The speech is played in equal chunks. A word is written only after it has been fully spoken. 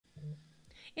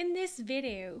In this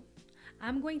video,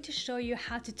 I'm going to show you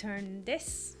how to turn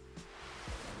this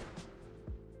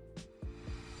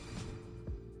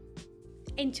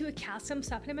into a calcium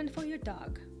supplement for your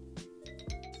dog.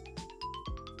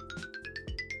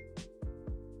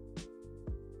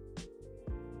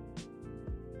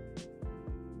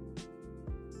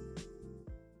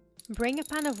 Bring a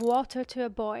pan of water to a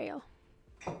boil.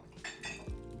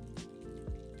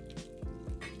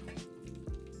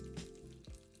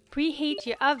 Preheat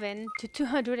your oven to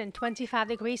 225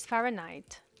 degrees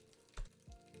Fahrenheit.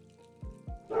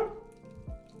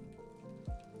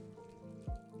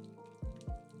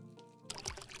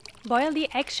 Boil the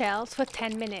eggshells for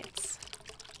 10 minutes.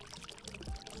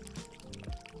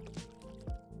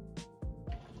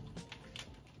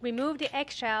 Remove the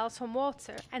eggshells from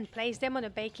water and place them on a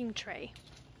baking tray.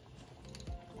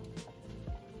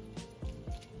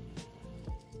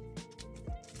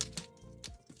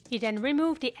 You then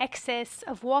remove the excess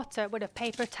of water with a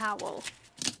paper towel.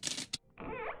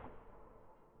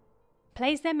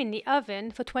 Place them in the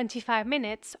oven for 25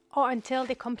 minutes or until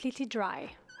they completely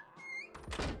dry.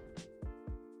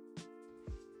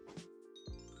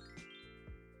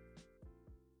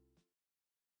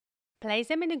 Place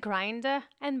them in a grinder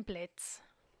and blitz.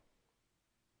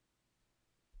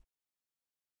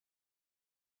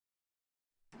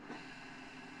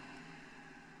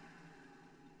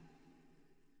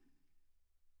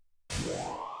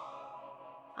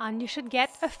 And you should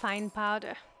get a fine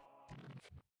powder.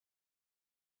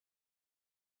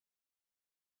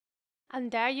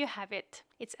 And there you have it.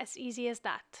 It's as easy as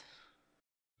that.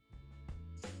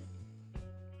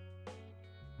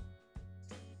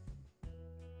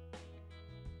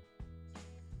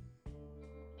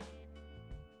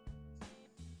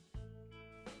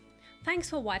 Thanks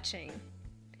for watching.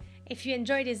 If you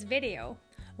enjoyed this video,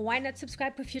 why not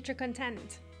subscribe for future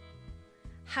content?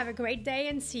 Have a great day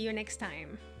and see you next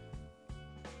time.